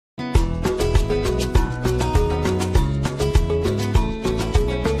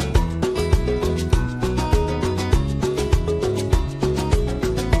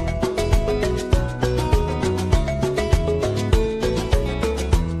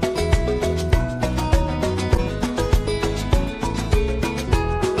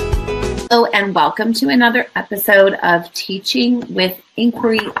Hello and welcome to another episode of Teaching with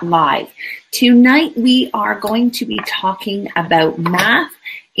Inquiry Live. Tonight we are going to be talking about math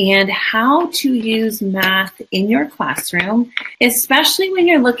and how to use math in your classroom, especially when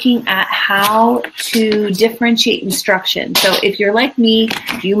you're looking at how to differentiate instruction. So if you're like me,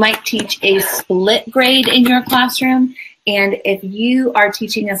 you might teach a split grade in your classroom. And if you are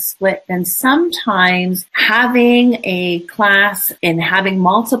teaching a split, then sometimes having a class and having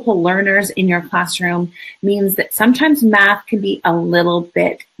multiple learners in your classroom means that sometimes math can be a little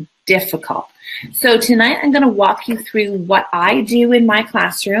bit difficult. So tonight I'm going to walk you through what I do in my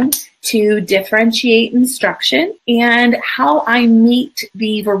classroom to differentiate instruction and how I meet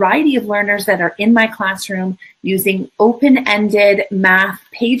the variety of learners that are in my classroom using open-ended math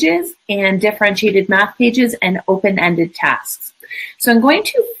pages and differentiated math pages and open-ended tasks. So I'm going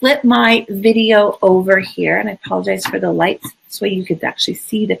to flip my video over here, and I apologize for the lights. This way you could actually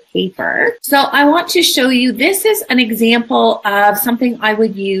see the paper. So I want to show you, this is an example of something I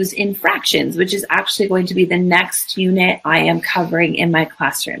would use in fractions, which is actually going to be the next unit I am covering in my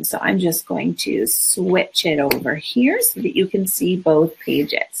classroom. So I'm just going to switch it over here so that you can see both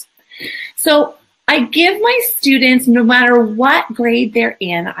pages. So I give my students, no matter what grade they're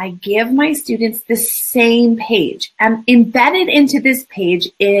in, I give my students the same page. And embedded into this page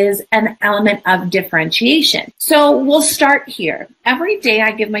is an element of differentiation. So we'll start here. Every day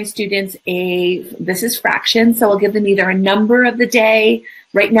I give my students this is fraction, so I'll give them either a number of the day.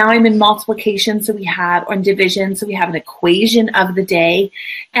 Right now I'm in multiplication, or in division, so we have an equation of the day,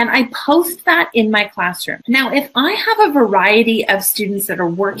 and I post that in my classroom. Now, if I have a variety of students that are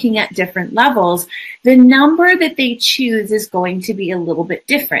working at different levels, the number that they choose is going to be a little bit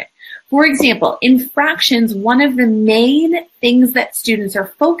different. For example, in fractions, one of the main things that students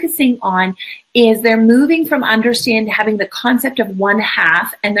are focusing on is they're moving from having the concept of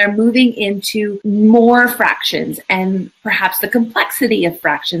 1/2, and they're moving into more fractions and perhaps the complexity of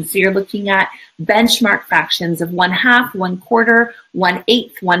fractions. So you're looking at benchmark fractions of 1/2, 1/4,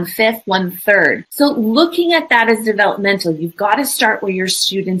 1/8, 1/5, 1/3. So looking at that as developmental, you've got to start where your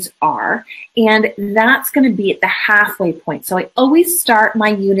students are, and that's going to be at the halfway point. So I always start my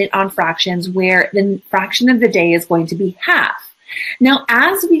unit on fractions where the fraction of the day is going to be half. Now,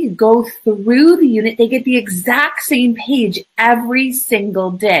 as we go through the unit, they get the exact same page every single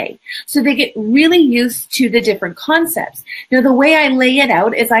day. So they get really used to the different concepts. Now, the way I lay it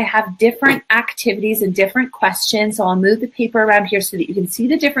out is I have different activities and different questions. So I'll move the paper around here so that you can see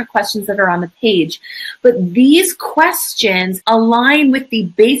the different questions that are on the page. But these questions align with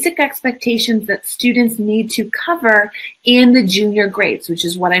the basic expectations that students need to cover in the junior grades, which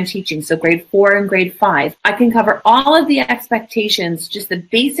is what I'm teaching. So grade 4 and grade 5. I can cover all of the expectations, just the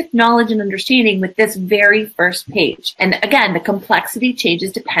basic knowledge and understanding with this very first page. And again, the complexity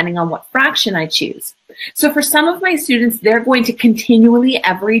changes depending on what fraction I choose. So for some of my students, they're going to continually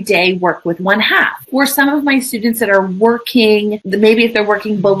every day work with 1/2. For some of my students that are working, maybe if they're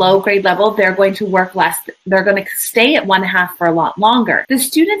working below grade level, they're going to work less. They're going to stay at 1/2 for a lot longer. The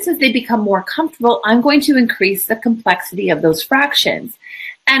students, as they become more comfortable, I'm going to increase the complexity of those fractions.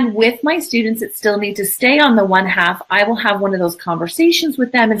 And with my students that still need to stay on the 1/2, I will have one of those conversations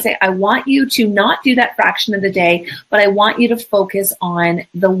with them and say, I want you to not do that fraction of the day, but I want you to focus on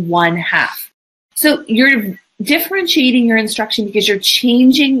the 1/2. So you're differentiating your instruction because you're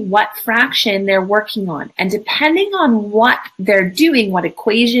changing what fraction they're working on. And depending on what they're doing, what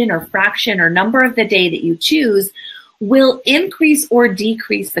equation or fraction or number of the day that you choose, will increase or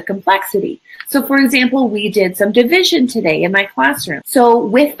decrease the complexity. So for example, we did some division today in my classroom. So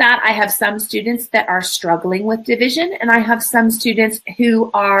with that, I have some students that are struggling with division, and I have some students who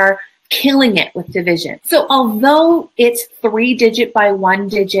are killing it with division. So although it's 3-digit by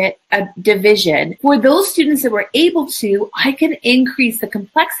 1-digit division, for those students that were able to, I can increase the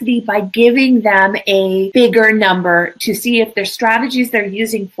complexity by giving them a bigger number to see if their strategies they're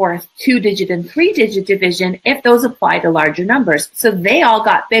using for 2-digit and 3-digit division, if those apply to larger numbers. So they all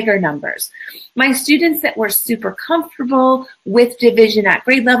got bigger numbers. My students that were super comfortable with division at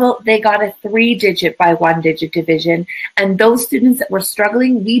grade level, they got a 3-digit by 1-digit division. And those students that were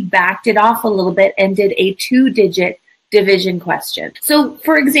struggling, we backed it off a little bit and did a 2-digit division question. So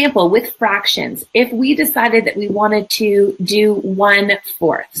for example, with fractions, if we decided that we wanted to do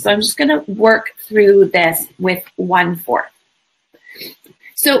 1/4, so I'm just going to work through this with 1/4.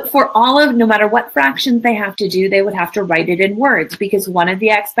 So for no matter what fractions they have to do, they would have to write it in words, because one of the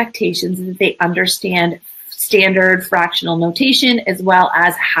expectations is that they understand standard fractional notation as well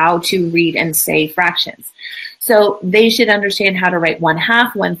as how to read and say fractions. So they should understand how to write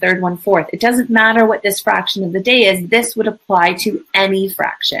 1/2, 1/3, 1/4. It doesn't matter what this fraction of the day is. This would apply to any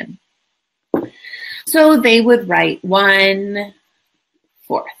fraction. So they would write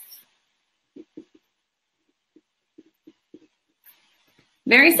 1/4.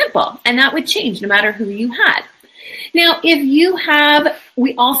 Very simple. And that would change no matter who you had. Now,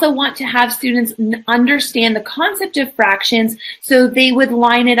 we also want to have students understand the concept of fractions, so they would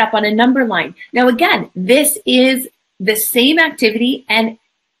line it up on a number line. Now, again, this is the same activity, and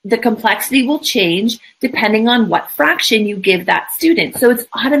the complexity will change depending on what fraction you give that student. So it's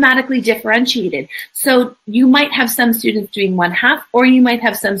automatically differentiated. So you might have some students doing 1/2, or you might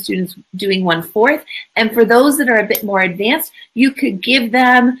have some students doing 1/4. And for those that are a bit more advanced, you could give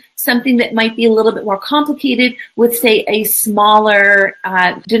them something that might be a little bit more complicated with, say, a smaller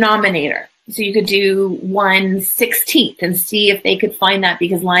denominator. So you could do 1/16 and see if they could find that,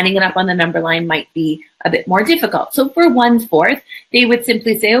 because lining it up on the number line might be a bit more difficult. So for 1/4, they would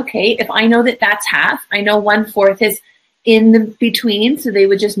simply say, okay, if I know that that's half, I know 1/4 is in the between, so they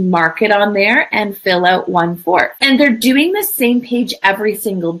would just mark it on there and fill out 1/4. And they're doing the same page every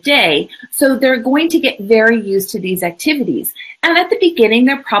single day, so they're going to get very used to these activities. And at the beginning,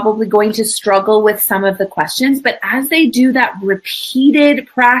 they're probably going to struggle with some of the questions, but as they do that repeated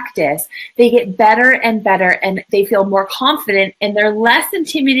practice, they get better and better, and they feel more confident, and they're less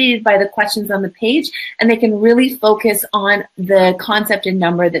intimidated by the questions on the page, and they can really focus on the concept and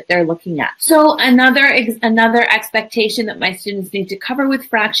number that they're looking at. So another expectation that my students need to cover with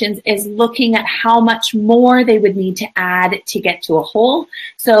fractions is looking at how much more they would need to add to get to a whole.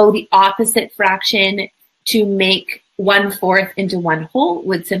 So the opposite fraction to make 1/4 into 1 whole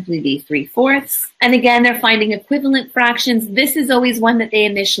would simply be 3/4. And again, they're finding equivalent fractions. This is always one that they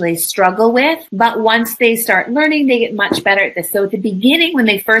initially struggle with, but once they start learning, they get much better at this. So at the beginning, when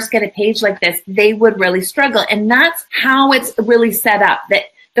they first get a page like this, they would really struggle. And that's how it's really set up, that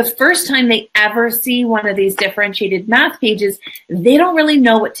the first time they ever see one of these differentiated math pages, they don't really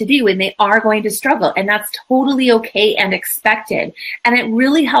know what to do, and they are going to struggle, and that's totally okay and expected. And it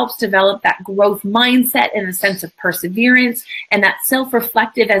really helps develop that growth mindset and a sense of perseverance and that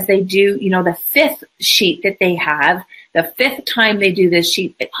self-reflective as they do, the 5th sheet that they have. The 5th time they do this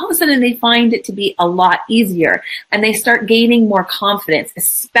sheet, all of a sudden they find it to be a lot easier, and they start gaining more confidence,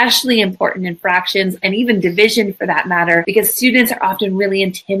 especially important in fractions and even division for that matter, because students are often really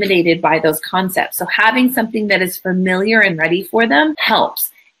intimidated by those concepts. So having something that is familiar and ready for them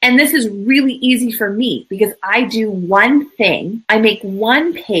helps. And this is really easy for me because I do one thing, I make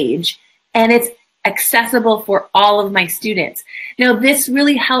one page, and it's accessible for all of my students. Now, this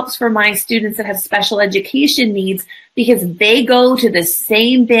really helps for my students that have special education needs because they go to the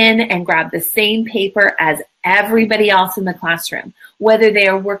same bin and grab the same paper as everybody else in the classroom. Whether they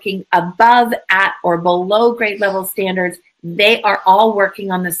are working above, at, or below grade level standards, they are all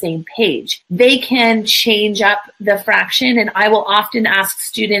working on the same page. They can change up the fraction, and I will often ask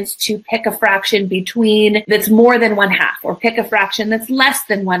students to pick a fraction that's more than 1/2, or pick a fraction that's less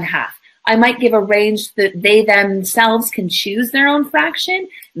than 1/2. I might give a range that they themselves can choose their own fraction.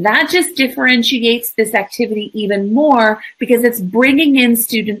 That just differentiates this activity even more because it's bringing in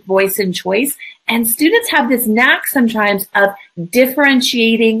student voice and choice. And students have this knack sometimes of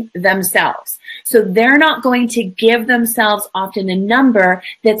differentiating themselves. So they're not going to give themselves often a number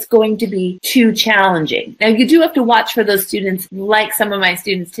that's going to be too challenging. Now, you do have to watch for those students, like some of my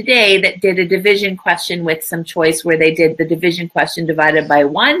students today that did a division question with some choice where they did the division question divided by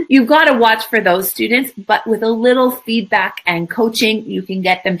 1. You've got to watch for those students, but with a little feedback and coaching, you can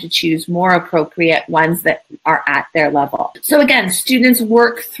get them to choose more appropriate ones that are at their level. So again, students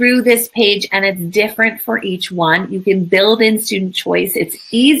work through this page, and it's different for each one. You can build in student choice. It's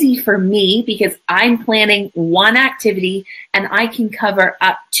easy for me because I'm planning one activity and I can cover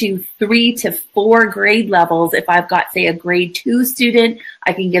up to 3 to 4 grade levels. If I've got, say, a grade 2 student,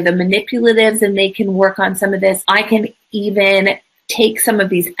 I can give them manipulatives and they can work on some of this. I can even take some of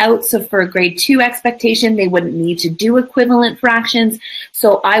these out. So for a grade 2 expectation, they wouldn't need to do equivalent fractions.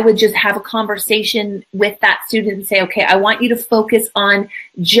 So I would just have a conversation with that student and say, okay, I want you to focus on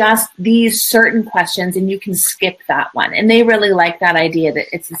just these certain questions and you can skip that one. And they really like that idea that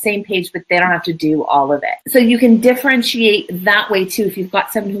it's the same page, but they don't have to do all of it. So you can differentiate that way too if you've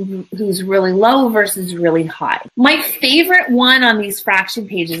got someone who's really low versus really high. My favorite one on these fraction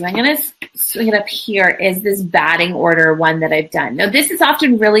pages, I'm going to swing it up here, is this batting order one that I've done. Now, this is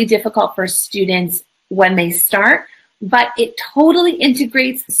often really difficult for students when they start, but it totally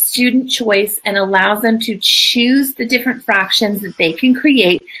integrates student choice and allows them to choose the different fractions that they can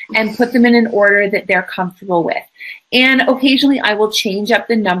create and put them in an order that they're comfortable with. And occasionally I will change up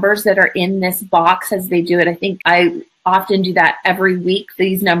the numbers that are in this box as they do it. I think I often do that every week.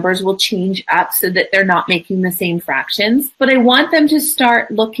 These numbers will change up so that they're not making the same fractions. But I want them to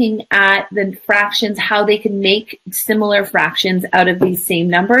start looking at the fractions, how they can make similar fractions out of these same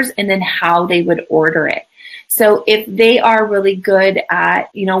numbers, and then how they would order it. So if they are really good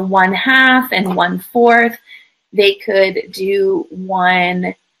at, 1/2 and 1/4, they could do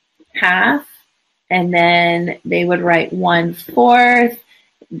 1/2, and then they would write 1/4,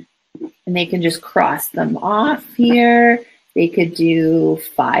 and they can just cross them off here. They could do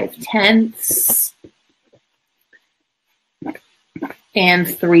 5/10 and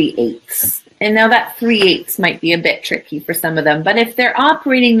 3/8. And now that 3/8 might be a bit tricky for some of them, but if they're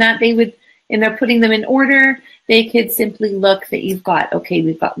operating that, they would, and they're putting them in order, they could simply look that you've got, okay,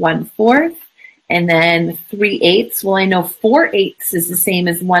 we've got 1/4 and then 3/8. Well, I know 4/8 is the same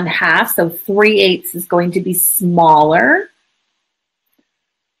as 1/2, so 3/8 is going to be smaller.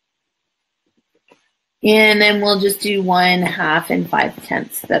 And then we'll just do 1/2 and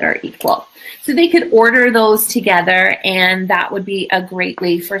 5/10 that are equal. So they could order those together, and that would be a great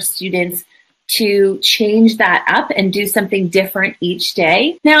way for students to change that up and do something different each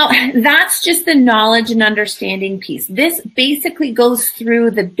day. Now, that's just the knowledge and understanding piece. This basically goes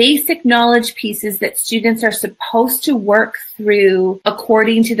through the basic knowledge pieces that students are supposed to work through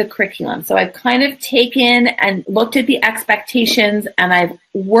according to the curriculum. So I've kind of taken and looked at the expectations, and I've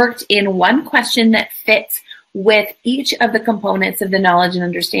worked in one question that fits with each of the components of the knowledge and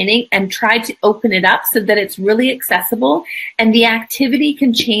understanding, and tried to open it up so that it's really accessible, and the activity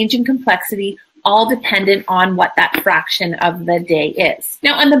can change in complexity, all dependent on what that fraction of the day is.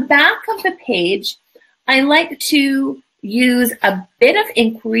 Now, on the back of the page, I like to use a bit of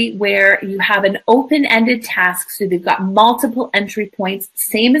inquiry where you have an open-ended task, so they've got multiple entry points,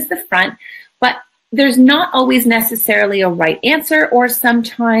 same as the front, but there's not always necessarily a right answer, or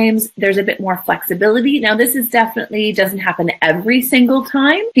sometimes there's a bit more flexibility. Now, this is definitely doesn't happen every single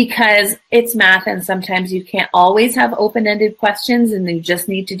time because it's math, and sometimes you can't always have open-ended questions and you just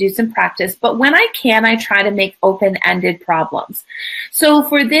need to do some practice. But when I can, I try to make open-ended problems. So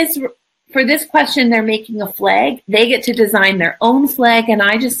for this question, they're making a flag. They get to design their own flag, and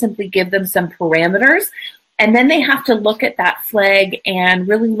I just simply give them some parameters. And then they have to look at that flag and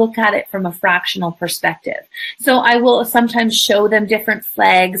really look at it from a fractional perspective. So I will sometimes show them different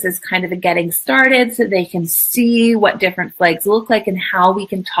flags as kind of a getting started so they can see what different flags look like and how we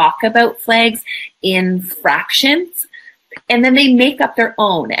can talk about flags in fractions. And then they make up their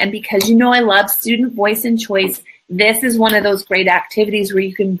own. And because I love student voice and choice, this is one of those great activities where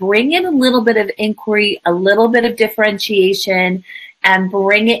you can bring in a little bit of inquiry, a little bit of differentiation, and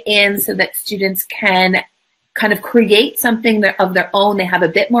bring it in so that students can kind of create something of their own. They have a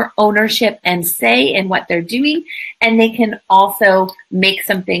bit more ownership and say in what they're doing, and they can also make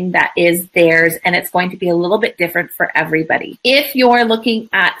something that is theirs, and it's going to be a little bit different for everybody. If you're looking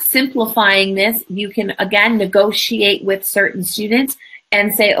at simplifying this, you can, again, negotiate with certain students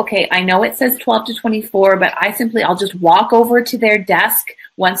and say, okay, I know it says 12 to 24, but I'll just walk over to their desk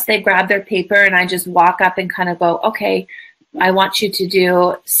once they grab their paper, and I just walk up and kind of go, okay, I want you to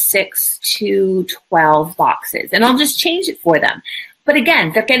do 6 to 12 boxes, and I'll just change it for them. But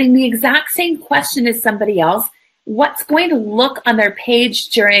again, they're getting the exact same question as somebody else. What's going to look on their page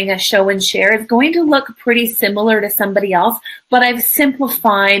during a show and share is going to look pretty similar to somebody else, but I've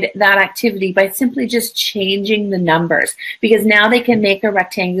simplified that activity by simply just changing the numbers, because now they can make a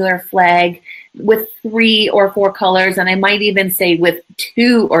rectangular flag with 3 or 4 colors, and I might even say with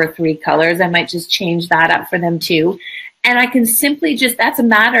 2 or 3 colors. I might just change that up for them too. And I can simply that's a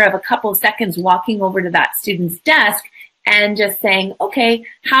matter of a couple of seconds walking over to that student's desk and just saying, okay,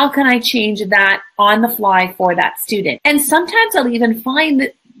 how can I change that on the fly for that student? And sometimes I'll even find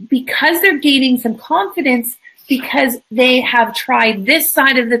that because they're gaining some confidence, because they have tried this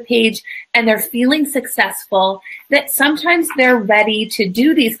side of the page and they're feeling successful, that sometimes they're ready to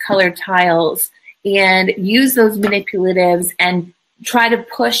do these colored tiles and use those manipulatives and try to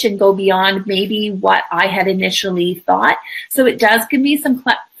push and go beyond maybe what I had initially thought. So it does give me some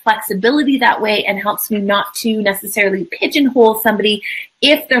flexibility that way, and helps me not to necessarily pigeonhole somebody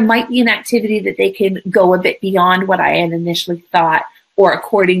if there might be an activity that they can go a bit beyond what I had initially thought or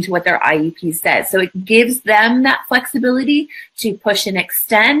according to what their IEP says. So it gives them that flexibility to push and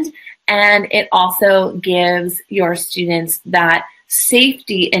extend, and it also gives your students that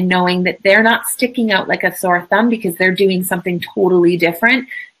safety in knowing that they're not sticking out like a sore thumb because they're doing something totally different,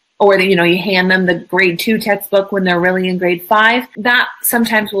 or that, you hand them the grade 2 textbook when they're really in grade 5. That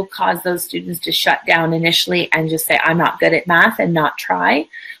sometimes will cause those students to shut down initially and just say, I'm not good at math, and not try.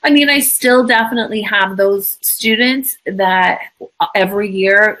 I mean, I still definitely have those students that every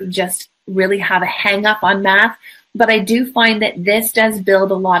year just really have a hang up on math, but I do find that this does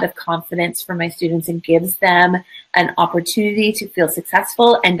build a lot of confidence for my students and gives them an opportunity to feel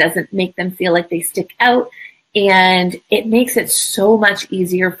successful and doesn't make them feel like they stick out. And it makes it so much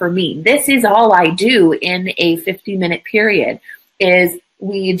easier for me. This is all I do in a 50-minute period is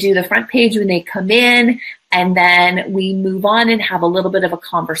we do the front page when they come in, and then we move on and have a little bit of a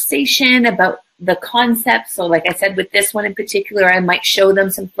conversation about the concept. So like I said, with this one in particular, I might show them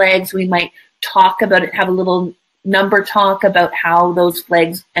some flags. We might talk about it, have a little number talk about how those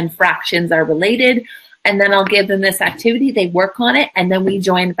flags and fractions are related. And then I'll give them this activity, they work on it, and then we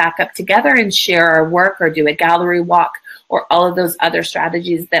join back up together and share our work or do a gallery walk or all of those other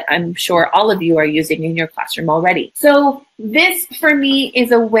strategies that I'm sure all of you are using in your classroom already. So this for me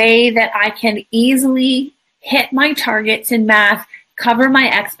is a way that I can easily hit my targets in math, cover my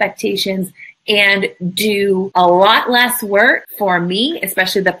expectations, and do a lot less work for me,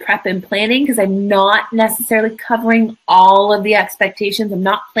 especially the prep and planning, because I'm not necessarily covering all of the expectations. I'm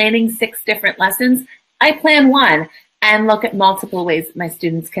not planning 6 different lessons. I plan one and look at multiple ways that my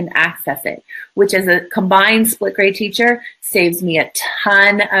students can access it, which as a combined split grade teacher saves me a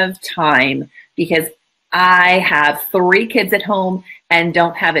ton of time because I have 3 kids at home and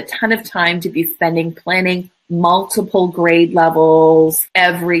don't have a ton of time to be spending planning multiple grade levels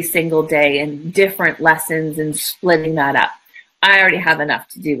every single day and different lessons and splitting that up. I already have enough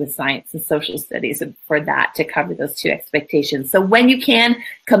to do with science and social studies for that to cover those 2 expectations. So when you can,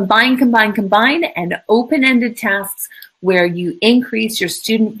 combine, and open-ended tasks where you increase your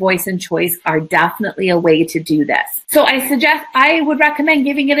student voice and choice are definitely a way to do this. So I would recommend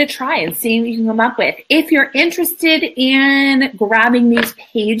giving it a try and seeing what you can come up with. If you're interested in grabbing these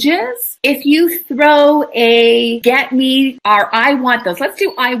pages, if you throw a get me or I want those, let's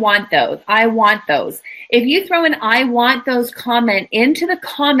do I want those. If you throw an I want those comment into the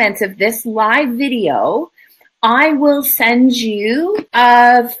comments of this live video, I will send you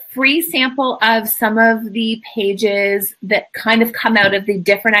a free sample of some of the pages that kind of come out of the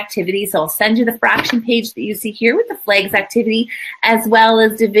different activities. So I'll send you the fraction page that you see here with the flags activity, as well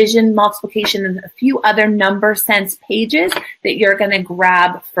as division, multiplication, and a few other number sense pages that you're going to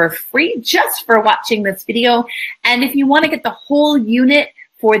grab for free just for watching this video. And if you want to get the whole unit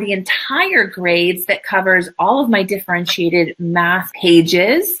for the entire grades that covers all of my differentiated math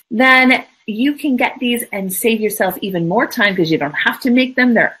pages, then you can get these and save yourself even more time because you don't have to make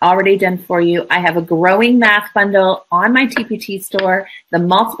them. They're already done for you. I have a growing math bundle on my TPT store. The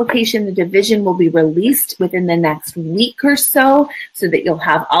multiplication, the division will be released within the next week or so that you'll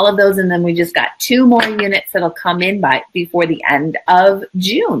have all of those. And then we just got 2 more units that'll come in before the end of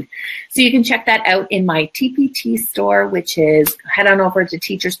June. So you can check that out in my TPT store, which is head on over to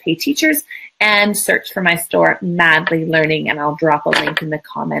Teachers Pay Teachers and search for my store, Madly Learning, and I'll drop a link in the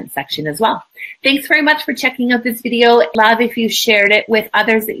comment section as well. Thanks very much for checking out this video. Love if you shared it with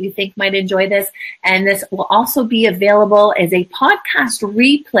others that you think might enjoy this. And this will also be available as a podcast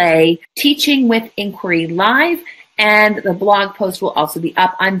replay, Teaching with Inquiry Live. And the blog post will also be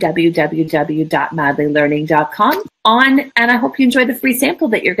up on www.madlylearning.com. And I hope you enjoy the free sample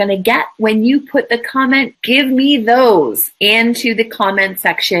that you're going to get when you put the comment, give me those, into the comment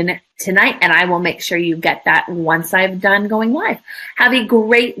section tonight. And I will make sure you get that once I've done going live. Have a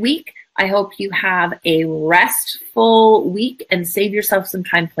great week. I hope you have a restful week and save yourself some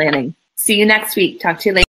time planning. See you next week. Talk to you later.